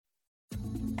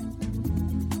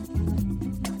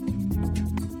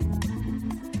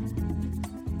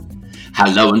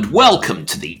Hello and welcome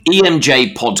to the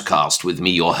EMJ podcast with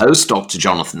me, your host, Dr.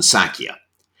 Jonathan Sackier.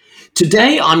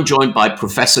 Today I'm joined by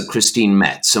Professor Christine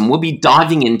Metz, and we'll be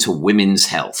diving into women's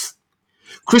health.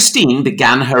 Christine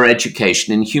began her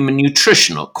education in human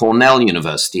nutrition at Cornell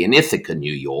University in Ithaca,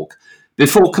 New York,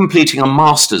 before completing a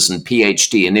master's and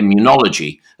PhD in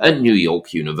immunology at New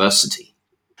York University.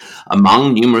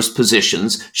 Among numerous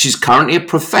positions, she's currently a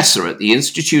professor at the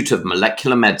Institute of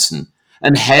Molecular Medicine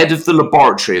and head of the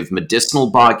Laboratory of Medicinal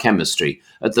Biochemistry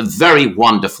at the very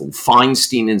wonderful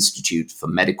Feinstein Institute for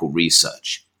Medical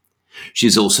Research.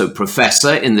 She's also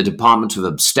professor in the Department of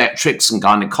Obstetrics and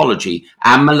Gynecology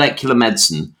and Molecular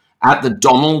Medicine at the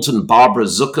Donald and Barbara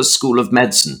Zucker School of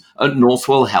Medicine at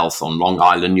Northwell Health on Long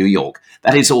Island, New York.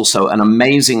 That is also an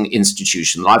amazing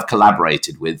institution that I've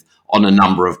collaborated with on a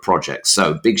number of projects.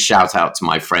 So big shout out to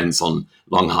my friends on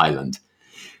Long Island.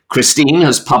 Christine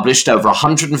has published over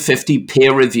 150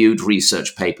 peer-reviewed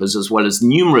research papers, as well as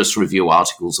numerous review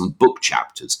articles and book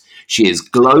chapters. She is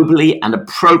globally and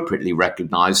appropriately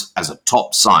recognized as a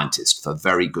top scientist for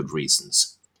very good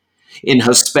reasons. In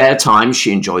her spare time,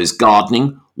 she enjoys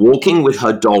gardening, walking with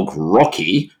her dog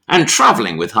Rocky, and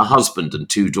traveling with her husband and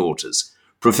two daughters.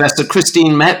 Professor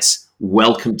Christine Metz,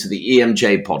 welcome to the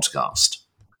EMJ podcast.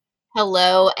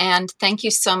 Hello, and thank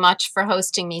you so much for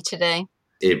hosting me today.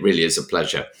 It really is a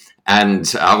pleasure.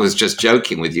 And I was just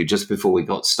joking with you just before we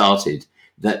got started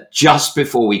that just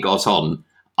before we got on,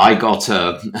 I got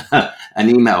an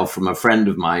email from a friend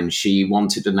of mine. She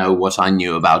wanted to know what I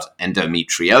knew about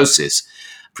endometriosis,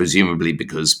 presumably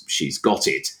because she's got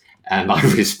it. And I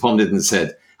responded and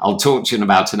said, I'll talk to you in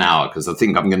about an hour because I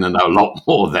think I'm going to know a lot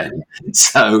more then.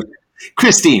 So,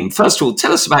 Christine, first of all,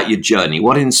 tell us about your journey.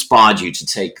 What inspired you to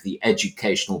take the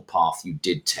educational path you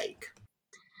did take?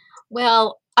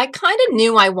 Well, I kind of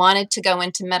knew I wanted to go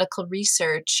into medical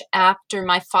research after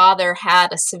my father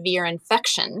had a severe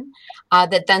infection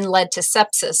that then led to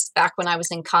sepsis back when I was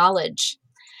in college.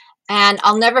 And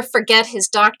I'll never forget his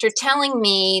doctor telling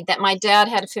me that my dad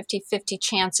had a 50-50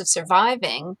 chance of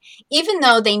surviving, even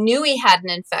though they knew he had an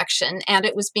infection and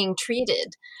it was being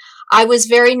treated. I was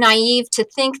very naive to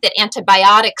think that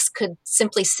antibiotics could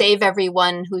simply save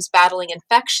everyone who's battling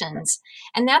infections.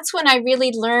 And that's when I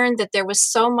really learned that there was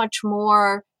so much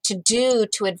more to do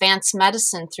to advance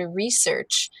medicine through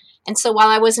research. And so while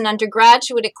I was an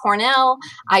undergraduate at Cornell,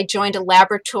 I joined a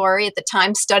laboratory at the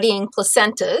time studying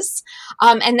placentas.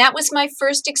 And that was my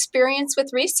first experience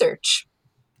with research.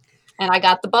 And I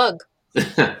got the bug.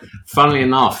 Funnily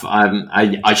enough,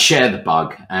 I share the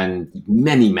bug, and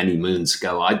many moons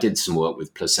ago, I did some work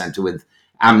with placenta with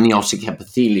amniotic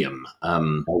epithelium.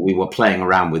 We were playing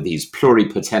around with these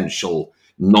pluripotential,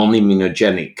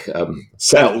 non-immunogenic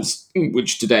cells,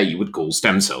 which today you would call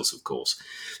stem cells, of course.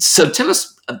 So tell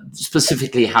us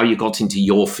specifically how you got into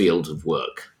your field of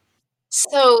work.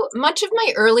 So much of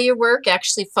my earlier work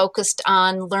actually focused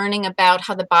on learning about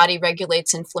how the body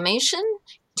regulates inflammation.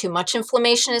 Too much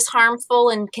inflammation is harmful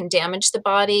and can damage the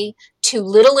body. Too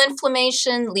little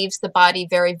inflammation leaves the body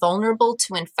very vulnerable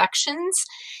to infections.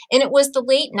 And it was the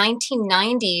late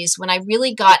 1990s when I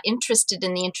really got interested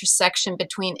in the intersection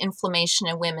between inflammation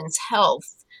and women's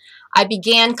health. I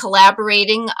began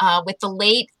collaborating with the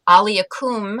late Ali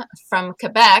Akoum from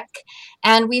Quebec,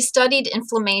 and we studied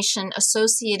inflammation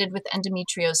associated with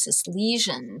endometriosis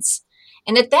lesions.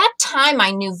 And at that time,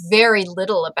 I knew very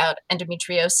little about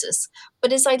endometriosis.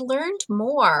 But as I learned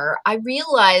more, I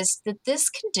realized that this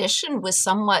condition was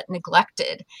somewhat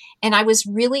neglected. And I was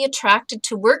really attracted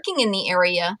to working in the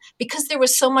area because there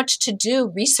was so much to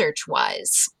do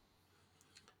research-wise.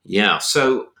 Yeah,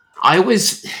 so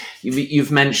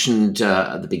you've mentioned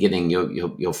at the beginning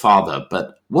your father,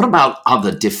 but what about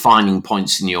other defining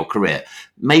points in your career?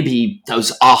 Maybe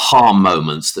those aha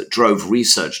moments that drove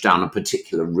research down a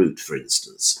particular route, for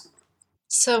instance.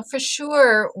 So for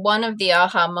sure, one of the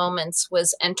aha moments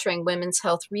was entering women's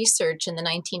health research in the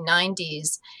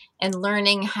 1990s and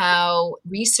learning how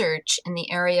research in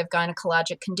the area of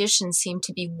gynecologic conditions seemed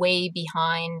to be way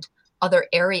behind other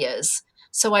areas.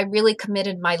 So I really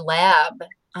committed my lab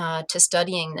to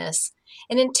studying this.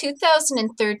 And in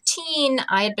 2013,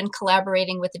 I had been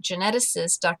collaborating with a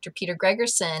geneticist, Dr. Peter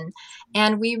Gregerson,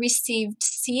 and we received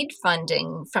seed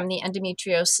funding from the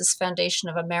Endometriosis Foundation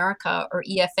of America, or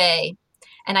EFA.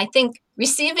 And I think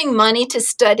receiving money to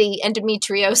study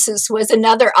endometriosis was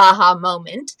another aha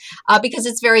moment because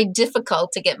it's very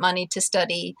difficult to get money to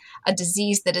study a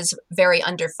disease that is very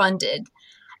underfunded.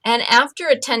 And after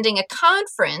attending a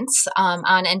conference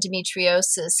on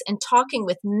endometriosis and talking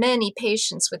with many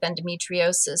patients with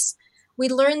endometriosis, we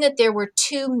learned that there were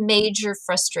two major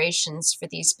frustrations for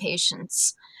these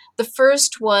patients. The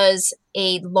first was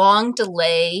a long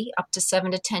delay, up to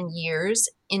 7 to 10 years,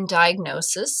 in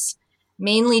diagnosis,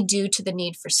 mainly due to the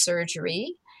need for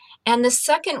surgery. And the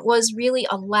second was really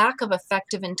a lack of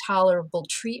effective and tolerable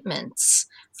treatments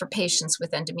for patients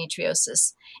with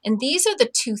endometriosis. And these are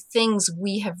the two things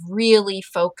we have really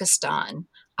focused on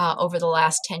over the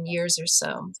last 10 years or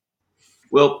so.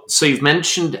 Well, so you've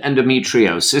mentioned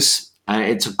endometriosis.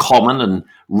 It's a common and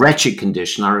wretched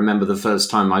condition. I remember the first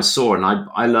time I saw, and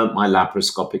I learnt my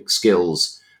laparoscopic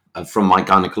skills from my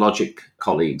gynecologic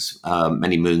colleagues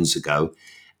many moons ago.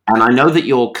 And I know that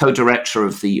you're co-director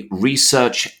of the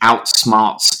Research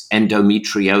Outsmarts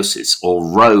Endometriosis, or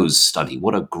ROSE study.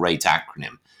 What a great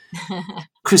acronym.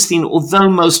 Christine, although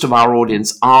most of our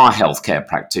audience are healthcare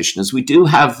practitioners, we do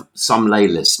have some lay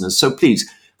listeners. So please,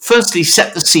 firstly,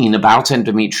 set the scene about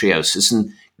endometriosis,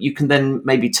 and you can then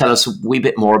maybe tell us a wee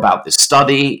bit more about this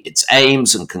study, its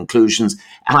aims and conclusions.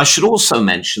 And I should also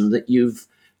mention that you've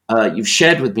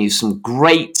shared with me some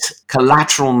great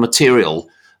collateral material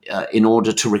in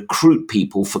order to recruit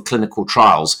people for clinical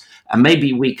trials. And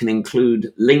maybe we can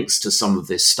include links to some of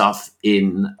this stuff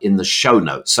in the show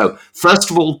notes. So first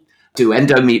of all, do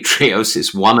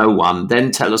Endometriosis 101,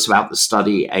 then tell us about the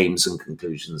study, aims and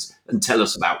conclusions, and tell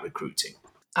us about recruiting.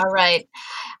 All right.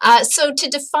 So to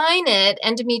define it,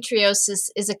 endometriosis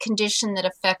is a condition that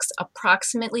affects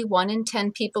approximately 1 in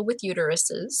 10 people with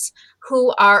uteruses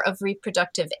who are of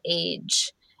reproductive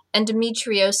age.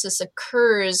 Endometriosis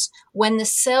occurs when the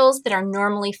cells that are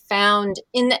normally found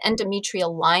in the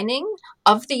endometrial lining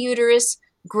of the uterus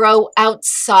grow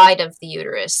outside of the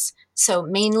uterus, so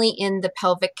mainly in the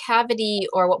pelvic cavity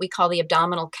or what we call the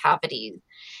abdominal cavity.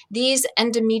 These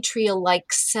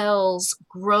endometrial-like cells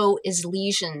grow as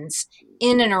lesions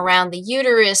in and around the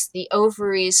uterus, the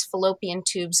ovaries, fallopian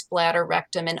tubes, bladder,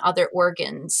 rectum, and other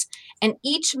organs. And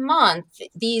each month,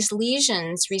 these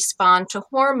lesions respond to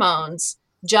hormones,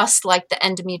 just like the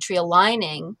endometrial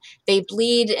lining. They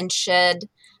bleed and shed,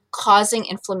 causing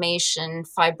inflammation,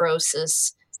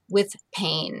 fibrosis, with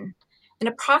pain. And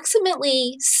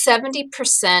approximately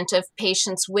 70% of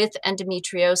patients with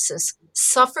endometriosis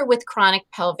suffer with chronic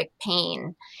pelvic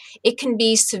pain. It can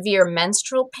be severe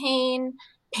menstrual pain,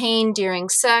 pain during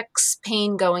sex,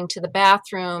 pain going to the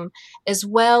bathroom, as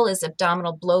well as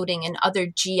abdominal bloating and other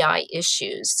GI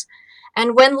issues.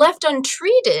 And when left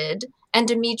untreated,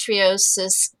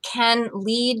 endometriosis can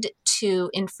lead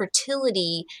to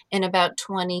infertility in about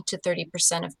 20 to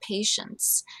 30% of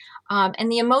patients.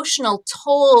 And the emotional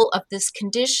toll of this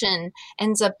condition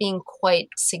ends up being quite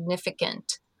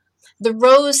significant. The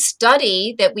ROSE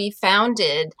study that we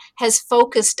founded has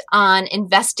focused on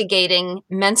investigating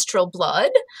menstrual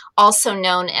blood, also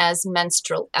known as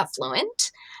menstrual effluent,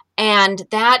 and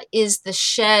that is the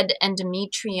shed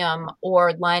endometrium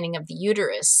or lining of the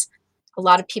uterus. A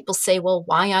lot of people say, well,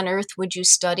 why on earth would you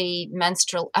study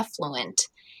menstrual effluent?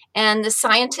 And the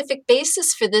scientific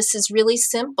basis for this is really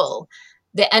simple.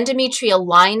 The endometrial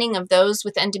lining of those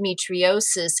with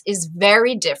endometriosis is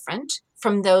very different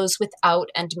from those without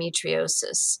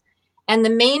endometriosis. And the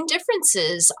main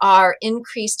differences are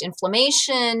increased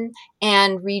inflammation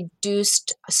and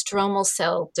reduced stromal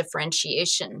cell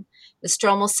differentiation. The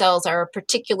stromal cells are a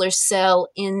particular cell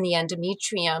in the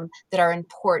endometrium that are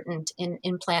important in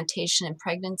implantation and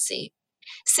pregnancy.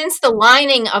 Since the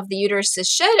lining of the uterus is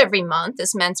shed every month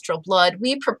as menstrual blood,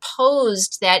 we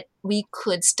proposed that we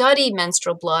could study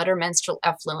menstrual blood or menstrual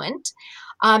effluent,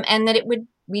 and that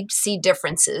we'd see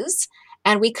differences,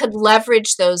 and we could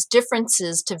leverage those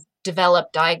differences to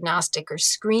develop diagnostic or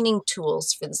screening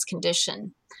tools for this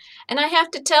condition. And I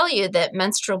have to tell you that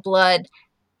menstrual blood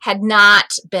had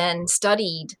not been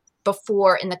studied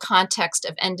before in the context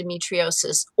of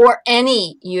endometriosis or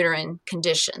any uterine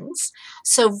conditions.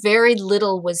 So very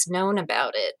little was known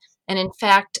about it. And in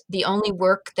fact, the only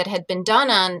work that had been done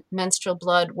on menstrual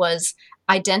blood was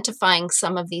identifying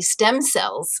some of these stem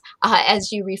cells,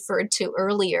 as you referred to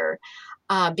earlier,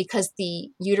 because the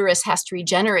uterus has to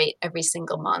regenerate every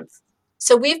single month.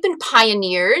 So we've been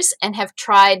pioneers and have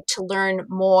tried to learn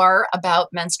more about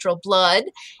menstrual blood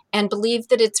and believe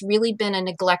that it's really been a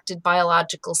neglected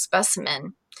biological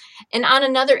specimen. And on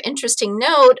another interesting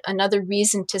note, another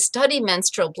reason to study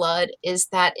menstrual blood is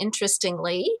that,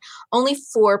 interestingly, only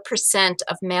 4%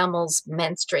 of mammals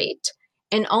menstruate,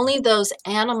 and only those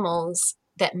animals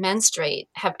that menstruate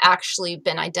have actually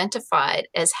been identified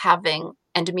as having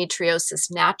endometriosis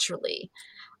naturally.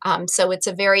 So it's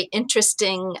a very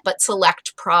interesting but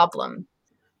select problem.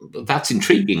 That's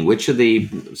intriguing. Which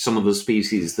are some of the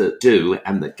species that do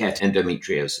and that get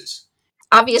endometriosis?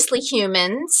 Obviously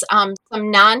humans, some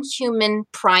non-human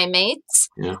primates,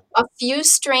 Yeah. a few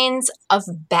strains of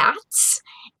bats,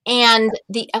 And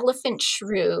the elephant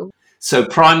shrew. So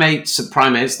primates are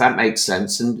primates, that makes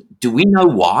sense. And do we know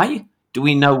why? Do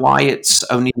we know why it's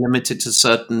only limited to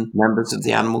certain members of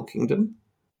the animal kingdom?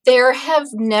 There have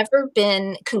never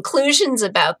been conclusions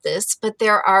about this, but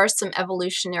there are some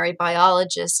evolutionary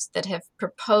biologists that have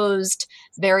proposed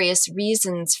various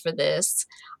reasons for this.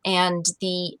 And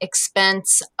the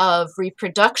expense of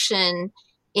reproduction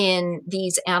in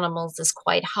these animals is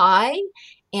quite high.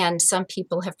 And some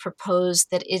people have proposed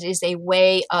that it is a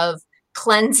way of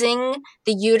cleansing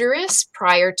the uterus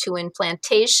prior to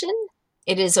implantation.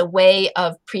 It is a way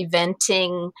of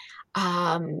preventing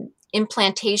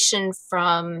implantation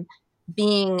from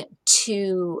being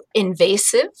too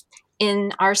invasive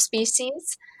in our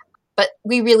species, but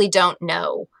we really don't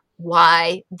know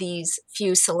why these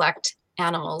few select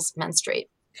animals menstruate.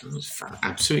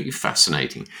 Absolutely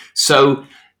fascinating. So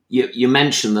you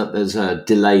mentioned that there's a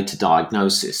delay to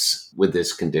diagnosis with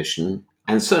this condition.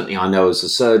 And certainly I know as a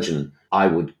surgeon, I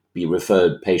would be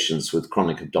referred patients with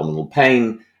chronic abdominal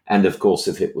pain. And of course,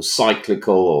 if it was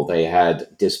cyclical or they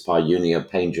had dyspareunia,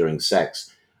 pain during sex,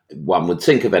 one would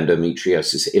think of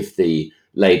endometriosis if the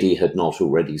lady had not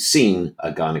already seen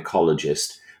a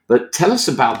gynecologist. But tell us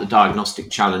about the diagnostic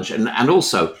challenge and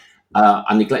also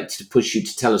I neglected to push you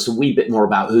to tell us a wee bit more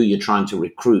about who you're trying to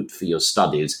recruit for your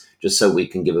studies, just so we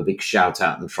can give a big shout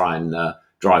out and try and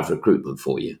drive recruitment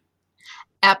for you.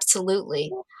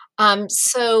 Absolutely.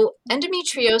 So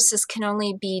endometriosis can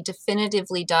only be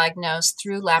definitively diagnosed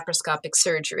through laparoscopic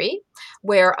surgery,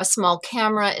 where a small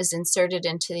camera is inserted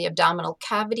into the abdominal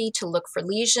cavity to look for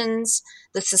lesions.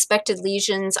 The suspected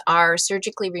lesions are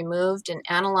surgically removed and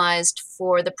analyzed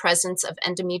for the presence of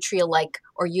endometrial-like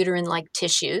or uterine-like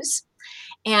tissues.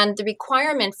 And the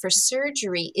requirement for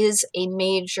surgery is a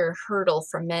major hurdle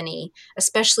for many,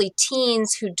 especially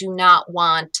teens who do not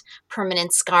want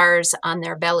permanent scars on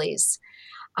their bellies.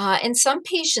 And some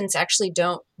patients actually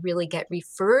don't really get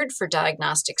referred for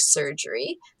diagnostic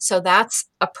surgery, so that's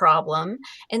a problem.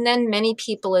 And then many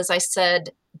people, as I said,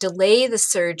 delay the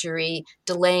surgery,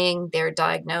 delaying their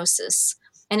diagnosis.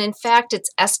 And in fact, it's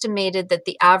estimated that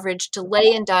the average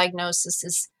delay in diagnosis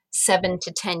is 7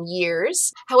 to 10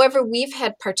 years. However, we've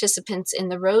had participants in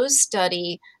the ROSE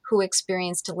study who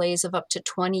experienced delays of up to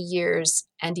 20 years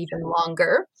and even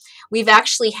longer. We've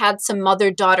actually had some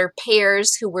mother-daughter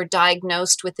pairs who were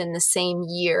diagnosed within the same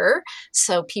year.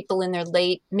 So people in their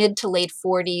mid to late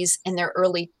 40s and their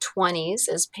early 20s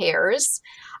as pairs.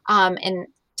 And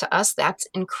to us, that's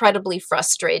incredibly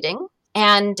frustrating.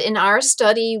 And in our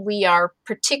study, we are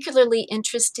particularly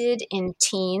interested in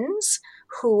teens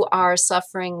who are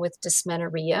suffering with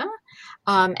dysmenorrhea.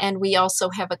 And we also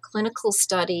have a clinical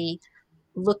study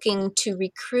looking to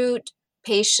recruit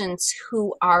patients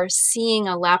who are seeing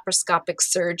a laparoscopic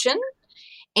surgeon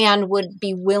and would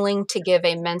be willing to give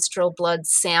a menstrual blood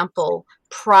sample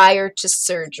prior to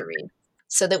surgery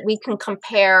so that we can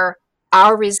compare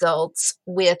our results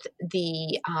with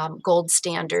the gold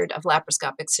standard of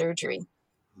laparoscopic surgery.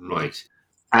 Right.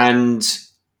 And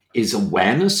is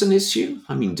awareness an issue?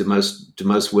 I mean, do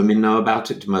most women know about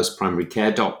it? Do most primary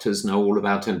care doctors know all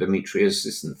about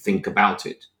endometriosis and think about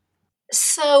it?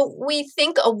 So we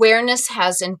think awareness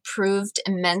has improved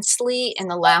immensely in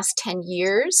the last 10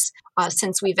 years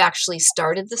since we've actually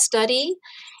started the study.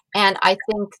 And I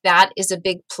think that is a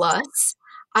big plus.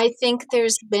 I think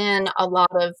there's been a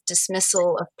lot of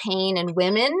dismissal of pain in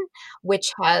women,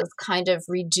 which has kind of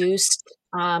reduced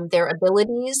their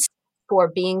abilities for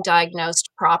being diagnosed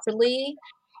properly.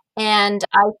 And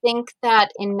I think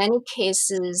that in many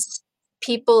cases,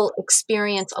 people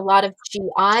experience a lot of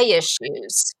GI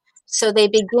issues. So they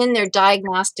begin their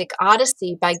diagnostic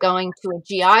odyssey by going to a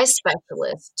GI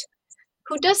specialist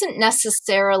who doesn't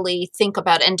necessarily think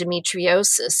about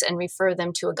endometriosis and refer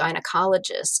them to a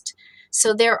gynecologist.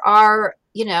 So there are,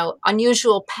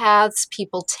 unusual paths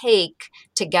people take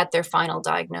to get their final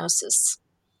diagnosis.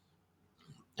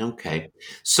 Okay.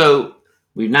 So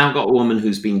we've now got a woman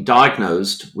who's been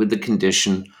diagnosed with the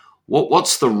condition.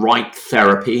 What's the right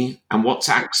therapy and what's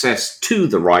access to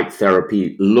the right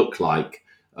therapy look like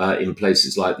in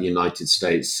places like the United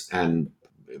States and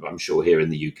I'm sure here in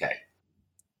the UK?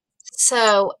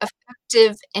 So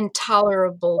effective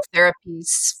intolerable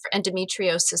therapies for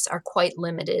endometriosis are quite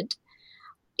limited.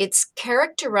 It's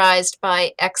characterized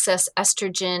by excess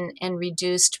estrogen and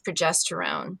reduced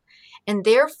progesterone. And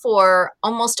therefore,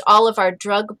 almost all of our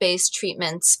drug-based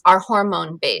treatments are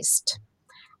hormone-based.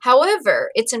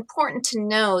 However, it's important to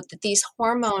note that these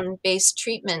hormone-based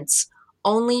treatments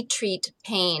only treat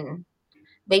pain.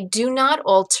 They do not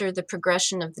alter the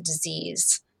progression of the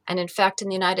disease. And in fact, in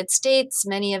the United States,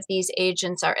 many of these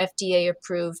agents are FDA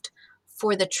approved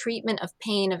for the treatment of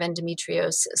pain of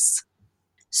endometriosis.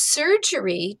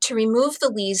 Surgery to remove the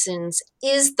lesions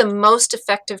is the most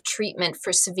effective treatment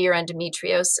for severe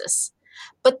endometriosis.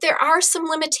 But there are some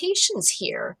limitations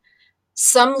here.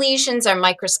 Some lesions are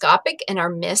microscopic and are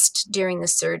missed during the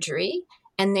surgery,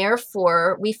 and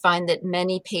therefore we find that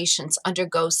many patients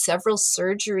undergo several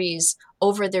surgeries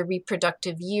over their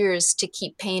reproductive years to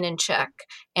keep pain in check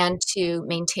and to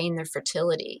maintain their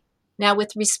fertility. Now,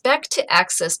 with respect to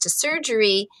access to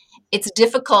surgery, it's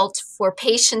difficult for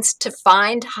patients to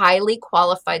find highly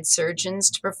qualified surgeons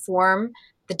to perform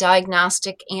the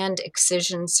diagnostic and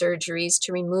excision surgeries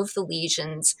to remove the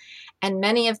lesions. And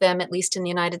many of them, at least in the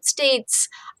United States,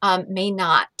 may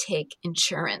not take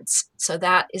insurance. So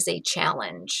that is a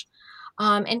challenge.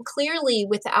 And clearly,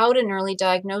 without an early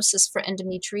diagnosis for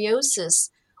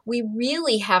endometriosis, we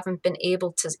really haven't been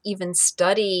able to even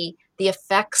study the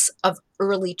effects of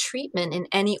early treatment in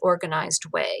any organized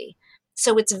way.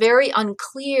 So it's very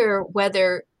unclear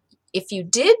whether, if you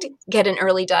did get an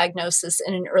early diagnosis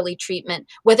and an early treatment,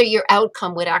 whether your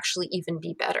outcome would actually even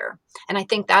be better. And I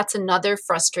think that's another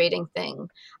frustrating thing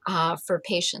for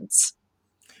patients.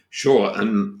 Sure,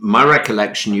 and my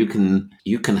recollection, you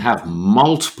can have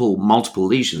multiple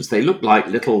lesions. They look like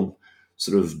little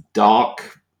sort of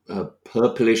dark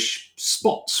purplish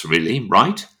spots, really,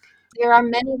 right? There are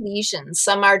many lesions.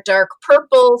 Some are dark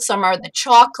purple, some are the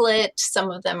chocolate,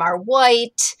 some of them are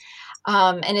white,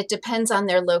 and it depends on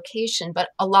their location. But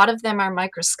a lot of them are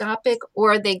microscopic,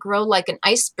 or they grow like an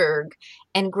iceberg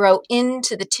and grow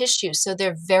into the tissue, so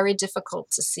they're very difficult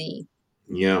to see.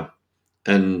 Yeah.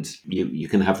 And you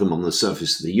can have them on the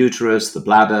surface of the uterus, the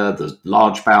bladder, the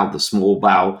large bowel, the small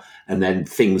bowel, and then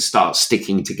things start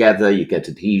sticking together. You get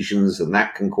adhesions, and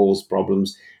that can cause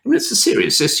problems. I mean, it's a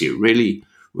serious issue, really,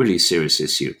 really serious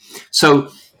issue. So,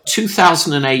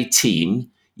 2018,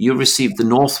 you received the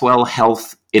Northwell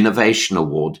Health Innovation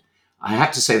Award. I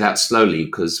had to say that slowly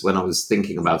because when I was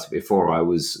thinking about it before, I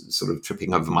was sort of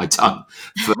tripping over my tongue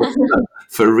for,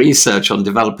 for research on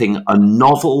developing a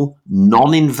novel,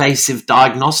 non-invasive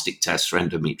diagnostic test for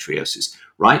endometriosis,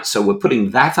 right? So we're putting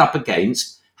that up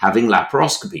against having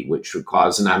laparoscopy, which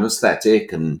requires an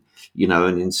anesthetic and,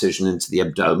 an incision into the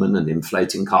abdomen and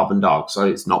inflating carbon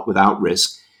dioxide. It's not without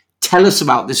risk. Tell us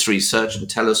about this research and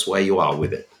tell us where you are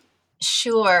with it.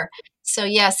 Sure. So,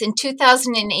 yes, in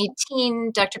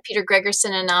 2018, Dr. Peter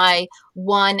Gregerson and I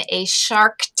won a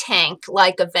Shark Tank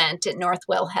like event at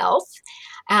Northwell Health.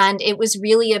 And it was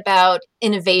really about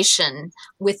innovation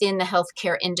within the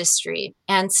healthcare industry.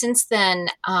 And since then,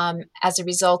 as a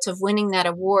result of winning that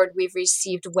award, we've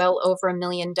received well over $1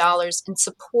 million in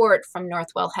support from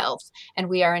Northwell Health. And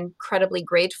we are incredibly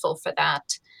grateful for that.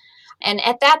 And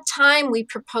at that time, we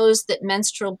proposed that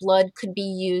menstrual blood could be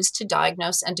used to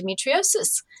diagnose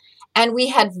endometriosis. And we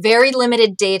had very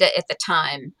limited data at the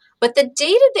time. But the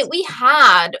data that we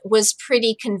had was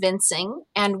pretty convincing,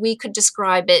 and we could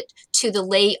describe it to the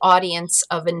lay audience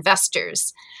of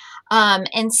investors.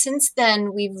 And since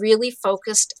then, we've really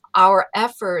focused our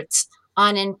efforts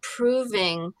on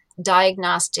improving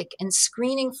diagnostic and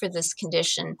screening for this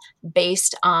condition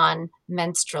based on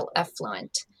menstrual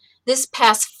effluent. This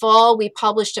past fall, we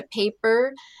published a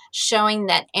paper showing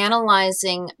that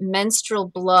analyzing menstrual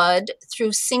blood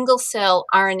through single-cell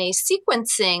RNA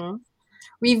sequencing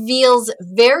reveals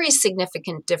very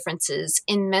significant differences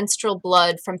in menstrual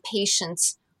blood from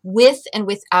patients with and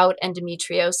without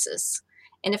endometriosis.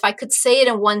 And if I could say it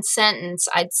in one sentence,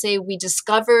 I'd say we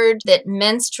discovered that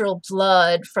menstrual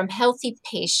blood from healthy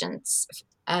patients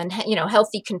and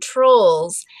healthy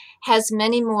controls has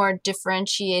many more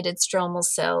differentiated stromal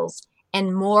cells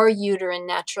and more uterine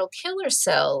natural killer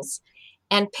cells.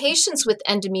 And patients with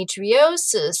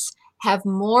endometriosis have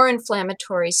more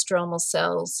inflammatory stromal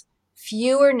cells,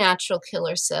 fewer natural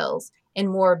killer cells, and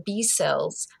more B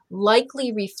cells,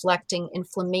 likely reflecting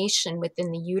inflammation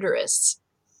within the uterus.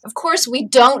 Of course, we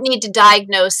don't need to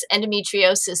diagnose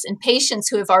endometriosis in patients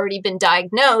who have already been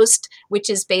diagnosed, which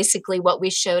is basically what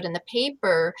we showed in the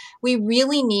paper. We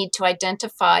really need to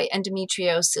identify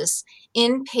endometriosis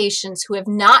in patients who have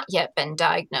not yet been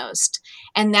diagnosed.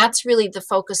 And that's really the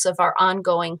focus of our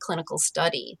ongoing clinical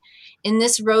study. In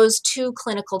this ROSE 2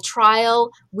 clinical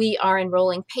trial, we are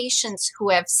enrolling patients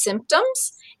who have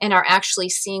symptoms and are actually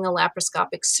seeing a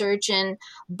laparoscopic surgeon,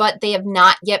 but they have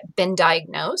not yet been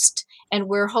diagnosed. And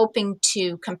we're hoping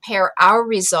to compare our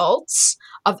results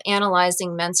of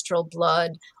analyzing menstrual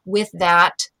blood with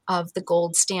that of the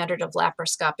gold standard of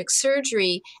laparoscopic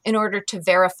surgery in order to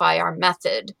verify our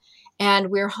method. And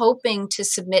we're hoping to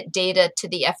submit data to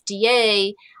the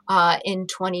FDA in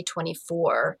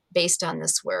 2024 based on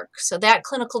this work. So that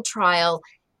clinical trial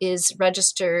is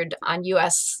registered on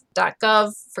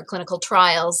us.gov for clinical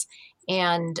trials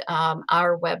and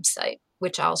our website,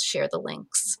 which I'll share the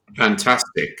links.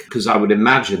 Fantastic. Because I would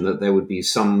imagine that there would be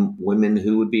some women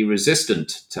who would be resistant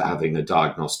to having a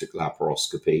diagnostic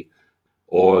laparoscopy.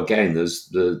 Or again, there's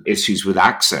the issues with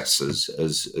access,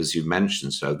 as you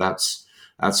mentioned. So that's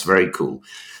very cool.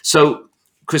 So,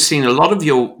 Christine, a lot of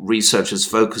your research has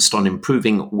focused on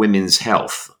improving women's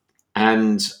health,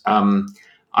 and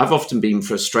I've often been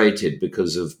frustrated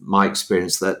because of my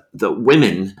experience that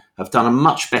women have done a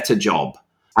much better job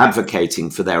advocating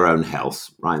for their own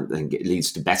health. Right, I think it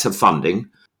leads to better funding.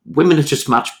 Women are just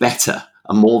much better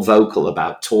and more vocal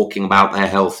about talking about their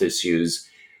health issues,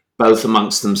 both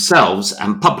amongst themselves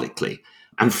and publicly.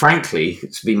 And frankly,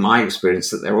 it's been my experience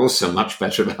that they're also much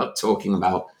better about talking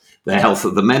about the health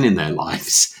of the men in their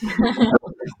lives.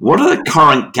 What are the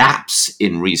current gaps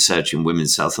in research in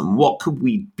women's health, and what could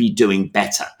we be doing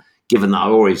better, given that I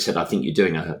already said I think you're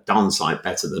doing a darn sight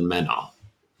better than men are?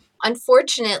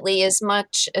 Unfortunately, as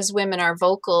much as women are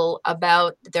vocal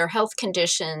about their health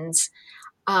conditions,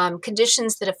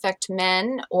 conditions that affect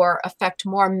men or affect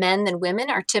more men than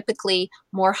women are typically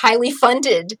more highly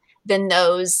funded than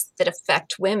those that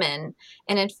affect women.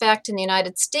 And in fact, in the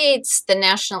United States, the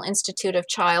National Institute of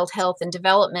Child Health and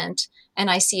Development,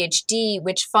 NICHD,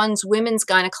 which funds women's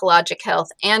gynecologic health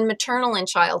and maternal and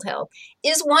child health,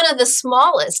 is one of the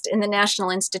smallest in the National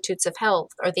Institutes of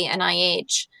Health, or the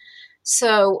NIH.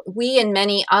 So we and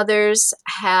many others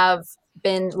have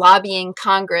been lobbying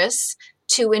Congress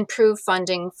to improve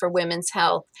funding for women's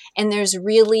health. And there's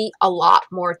really a lot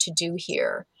more to do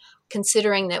here.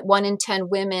 Considering that 1 in 10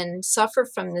 women suffer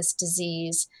from this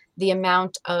disease, the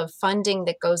amount of funding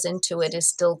that goes into it is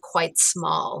still quite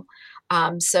small.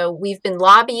 So we've been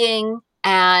lobbying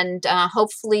and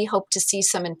hopefully hope to see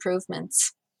some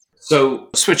improvements. So,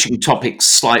 switching topics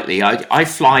slightly, I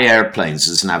fly airplanes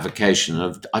as an avocation.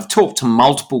 I've talked to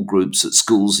multiple groups at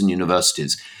schools and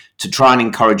universities to try and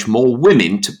encourage more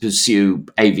women to pursue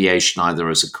aviation either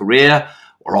as a career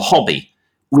or a hobby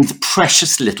with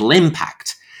precious little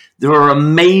impact. There are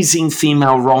amazing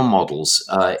female role models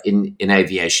in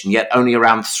aviation, yet only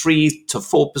around 3 to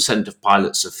 4% of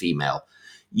pilots are female.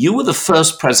 You were the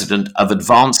first president of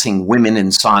Advancing Women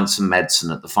in Science and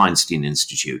Medicine at the Feinstein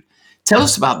Institute. Tell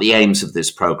us about the aims of this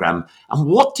program, and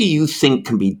what do you think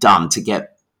can be done to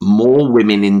get more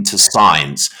women into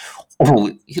science?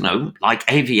 Or,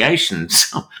 like aviation.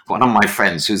 One of my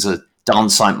friends, who's a darn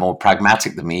sight more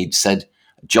pragmatic than me, said,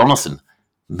 Jonathan,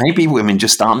 maybe women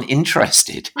just aren't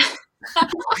interested.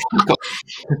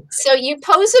 So you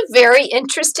pose a very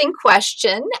interesting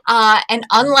question. And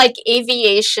unlike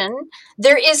aviation,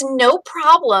 there is no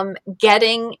problem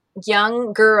getting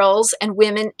young girls and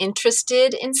women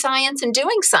interested in science and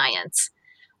doing science.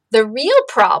 The real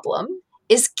problem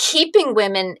is keeping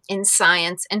women in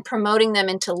science and promoting them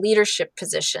into leadership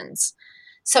positions.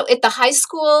 So at the high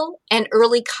school and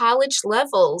early college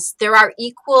levels, there are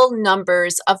equal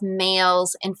numbers of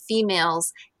males and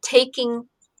females taking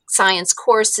science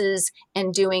courses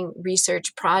and doing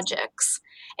research projects.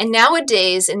 And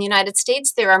nowadays in the United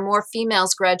States, there are more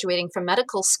females graduating from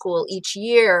medical school each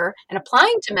year and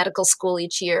applying to medical school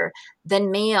each year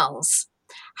than males.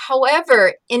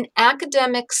 However, in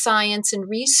academic science and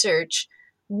research,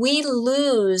 we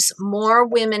lose more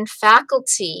women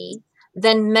faculty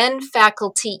than men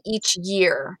faculty each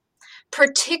year,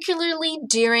 particularly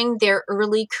during their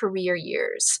early career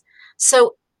years.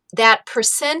 So that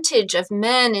percentage of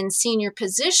men in senior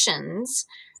positions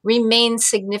remains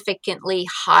significantly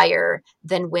higher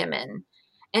than women.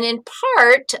 And in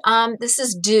part, this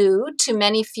is due to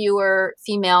many fewer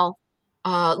female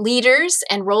leaders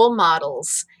and role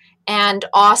models. And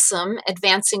awesome,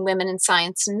 Advancing Women in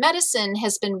Science and Medicine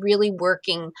has been really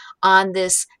working on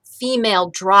this female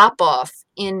drop-off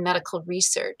in medical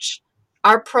research.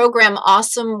 Our program,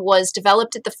 Awesome, was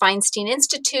developed at the Feinstein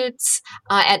Institutes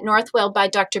at Northwell by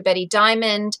Dr. Betty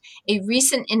Diamond, a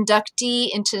recent inductee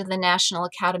into the National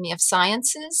Academy of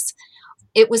Sciences.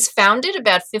 It was founded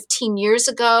about 15 years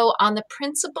ago on the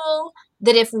principle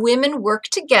that if women work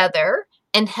together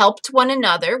and helped one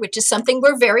another, which is something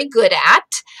we're very good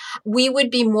at, we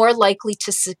would be more likely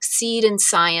to succeed in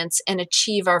science and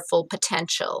achieve our full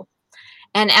potential.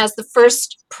 And as the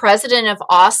first president of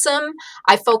Awesome,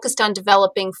 I focused on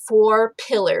developing 4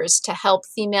 pillars to help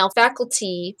female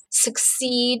faculty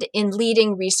succeed in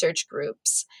leading research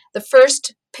groups. The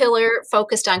first pillar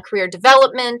focused on career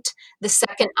development, the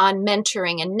second on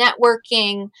mentoring and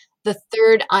networking, the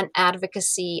third on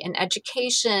advocacy and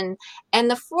education,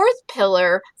 and the fourth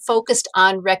pillar focused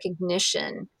on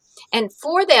recognition. And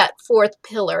for that fourth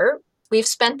pillar, we've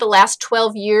spent the last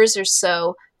 12 years or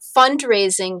so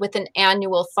fundraising with an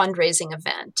annual fundraising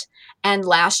event. And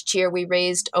last year we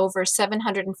raised over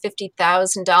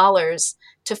 $750,000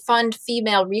 to fund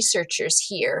female researchers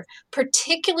here,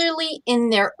 particularly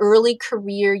in their early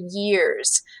career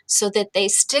years, so that they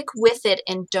stick with it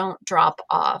and don't drop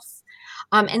off.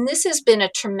 And this has been a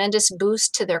tremendous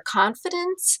boost to their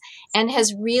confidence and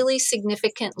has really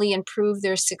significantly improved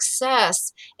their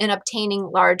success in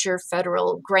obtaining larger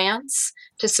federal grants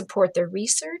to support their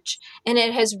research. And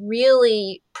it has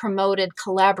really promoted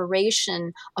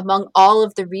collaboration among all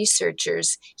of the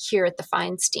researchers here at the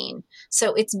Feinstein.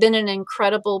 So it's been an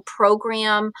incredible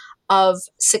program of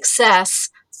success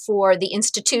for the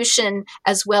institution,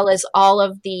 as well as all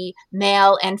of the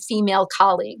male and female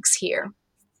colleagues here.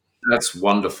 That's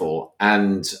wonderful.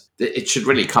 And it should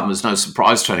really come as no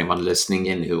surprise to anyone listening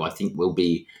in who I think will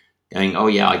be going, oh,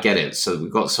 yeah, I get it. So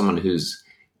we've got someone who's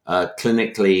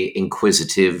clinically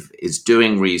inquisitive, is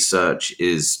doing research,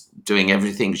 is doing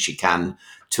everything she can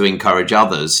to encourage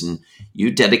others. And you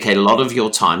dedicate a lot of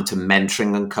your time to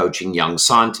mentoring and coaching young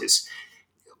scientists.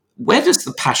 Where does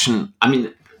the passion, I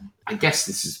mean, I guess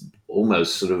this is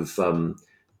almost sort of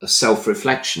a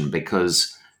self-reflection,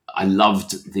 because I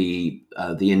loved the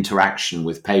interaction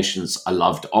with patients. I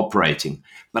loved operating,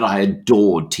 but I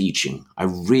adored teaching. I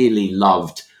really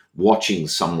loved watching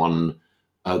someone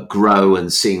grow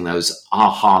and seeing those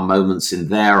aha moments in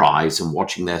their eyes and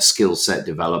watching their skill set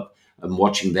develop and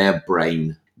watching their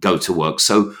brain go to work.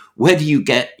 So where do you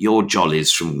get your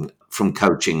jollies from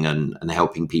coaching and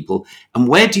helping people? And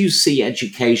where do you see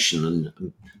education and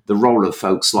the role of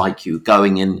folks like you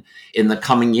going in the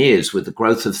coming years with the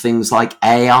growth of things like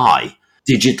AI,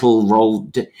 digital role?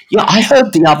 Yeah, I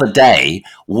heard the other day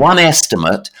one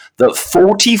estimate that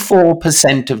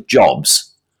 44% of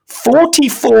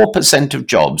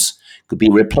jobs could be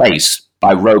replaced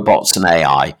by robots and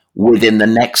AI within the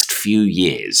next few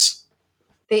years.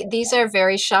 These are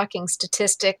very shocking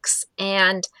statistics,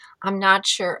 and I'm not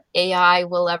sure AI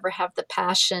will ever have the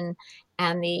passion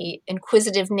and the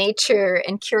inquisitive nature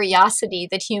and curiosity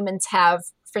that humans have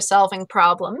for solving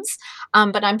problems,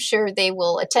 but I'm sure they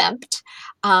will attempt.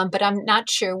 But I'm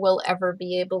not sure we'll ever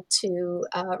be able to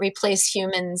replace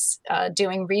humans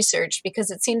doing research, because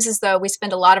it seems as though we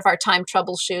spend a lot of our time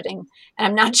troubleshooting, and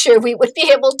I'm not sure we would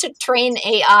be able to train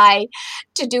AI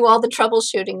to do all the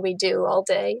troubleshooting we do all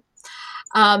day.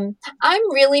 I'm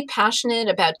really passionate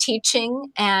about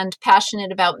teaching and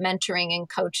passionate about mentoring and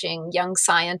coaching young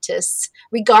scientists,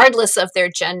 regardless of their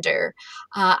gender.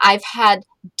 I've had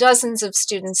dozens of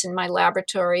students in my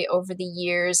laboratory over the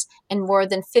years and more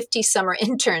than 50 summer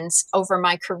interns over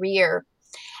my career.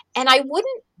 And I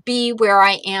wouldn't be where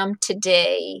I am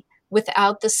today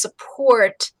without the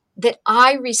support that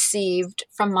I received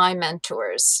from my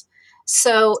mentors.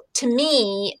 So to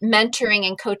me, mentoring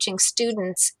and coaching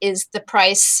students is the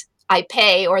price I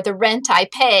pay, or the rent I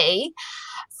pay,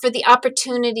 for the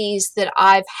opportunities that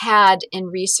I've had in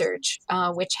research,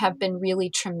 which have been really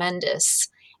tremendous.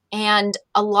 And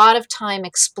a lot of time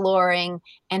exploring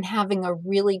and having a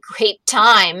really great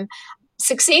time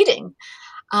succeeding.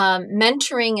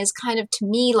 Mentoring is kind of, to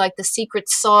me, like the secret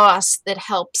sauce that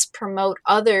helps promote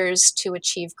others to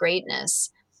achieve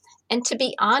greatness. And to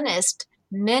be honest,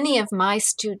 many of my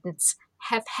students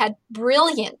have had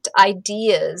brilliant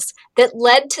ideas that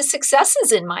led to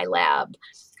successes in my lab.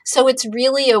 So it's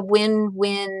really a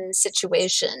win-win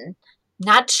situation.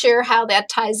 Not sure how that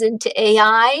ties into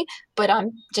AI, but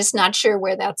I'm just not sure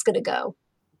where that's going to go.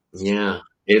 Yeah,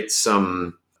 it's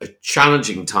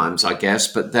challenging times, I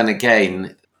guess. But then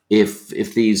again, if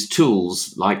these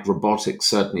tools like robotics,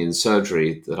 certainly in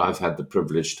surgery that I've had the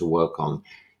privilege to work on,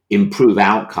 improve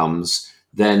outcomes,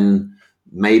 then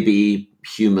maybe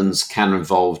humans can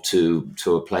evolve to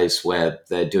a place where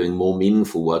they're doing more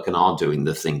meaningful work and are doing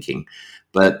the thinking.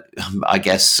 But I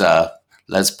guess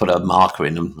let's put a marker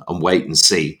in and wait and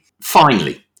see.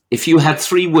 Finally, if you had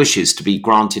 3 wishes to be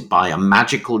granted by a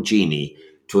magical genie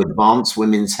to advance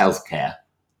women's healthcare,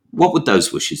 what would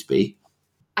those wishes be?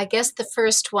 I guess the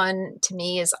first one to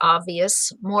me is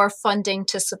obvious: more funding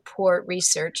to support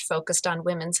research focused on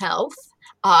women's health,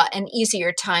 and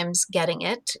easier times getting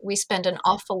it. We spend an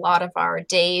awful lot of our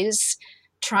days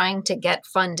trying to get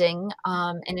funding,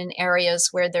 and in areas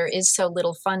where there is so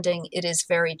little funding, it is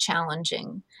very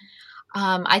challenging.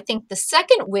 I think the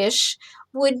second wish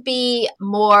would be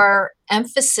more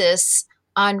emphasis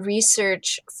on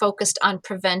research focused on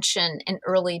prevention and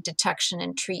early detection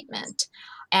and treatment.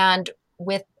 And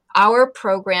with our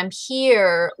program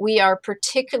here, we are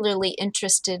particularly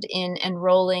interested in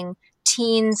enrolling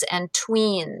teens and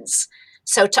tweens.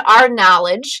 So, to our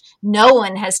knowledge, no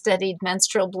one has studied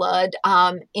menstrual blood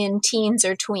in teens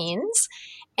or tweens.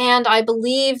 And I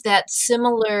believe that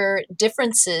similar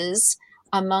differences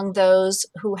among those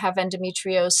who have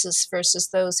endometriosis versus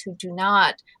those who do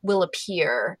not will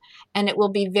appear. And it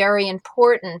will be very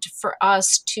important for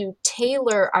us to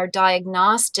tailor our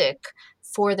diagnostic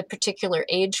for the particular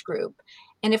age group.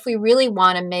 And if we really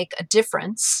want to make a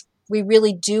difference, we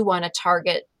really do want to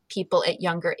target people at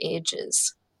younger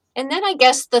ages. And then I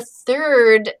guess the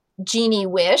third genie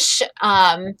wish,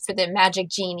 for the magic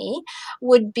genie,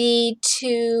 would be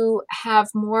to have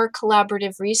more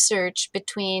collaborative research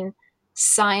between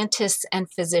scientists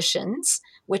and physicians,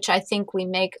 which I think we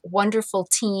make wonderful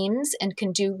teams and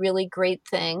can do really great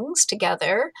things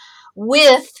together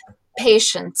with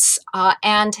patients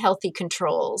and healthy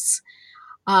controls.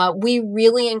 We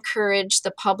really encourage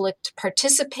the public to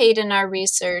participate in our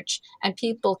research, and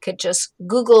people could just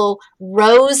Google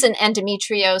Rose and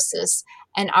endometriosis,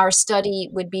 and our study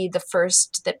would be the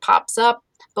first that pops up.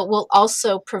 But we'll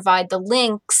also provide the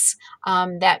links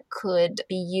that could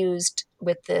be used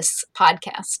with this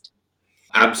podcast.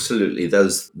 Absolutely.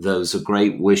 Those are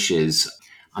great wishes.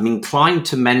 I'm inclined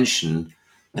to mention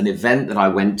an event that I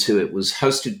went to. It was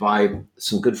hosted by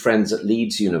some good friends at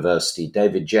Leeds University,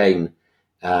 David Jane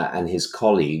and his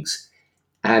colleagues.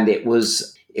 And it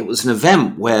was an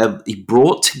event where he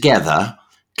brought together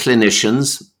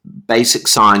clinicians, basic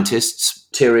scientists,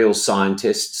 material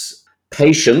scientists,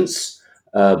 patients,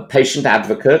 patient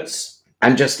advocates,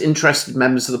 and just interested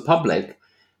members of the public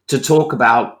to talk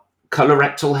about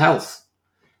colorectal health.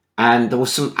 And there were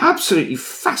some absolutely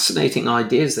fascinating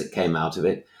ideas that came out of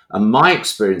it. And my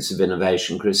experience of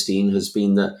innovation, Christine, has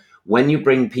been that when you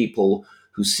bring people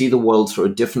who see the world through a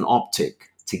different optic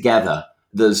together,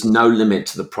 there's no limit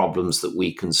to the problems that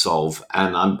we can solve.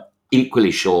 And I'm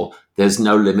equally sure there's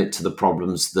no limit to the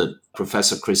problems that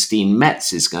Professor Christine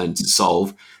Metz is going to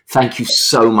solve. Thank you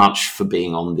so much for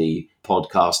being on the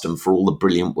podcast and for all the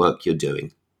brilliant work you're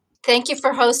doing. Thank you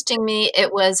for hosting me.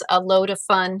 It was a load of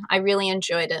fun. I really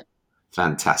enjoyed it.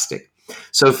 Fantastic.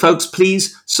 So, folks,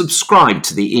 please subscribe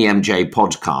to the EMJ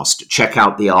podcast. Check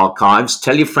out the archives,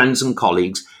 tell your friends and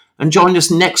colleagues, and join us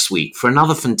next week for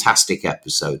another fantastic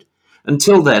episode.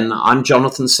 Until then, I'm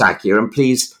Jonathan Sakia, and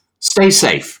please stay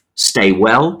safe, stay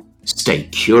well, stay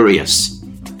curious.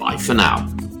 Bye for now.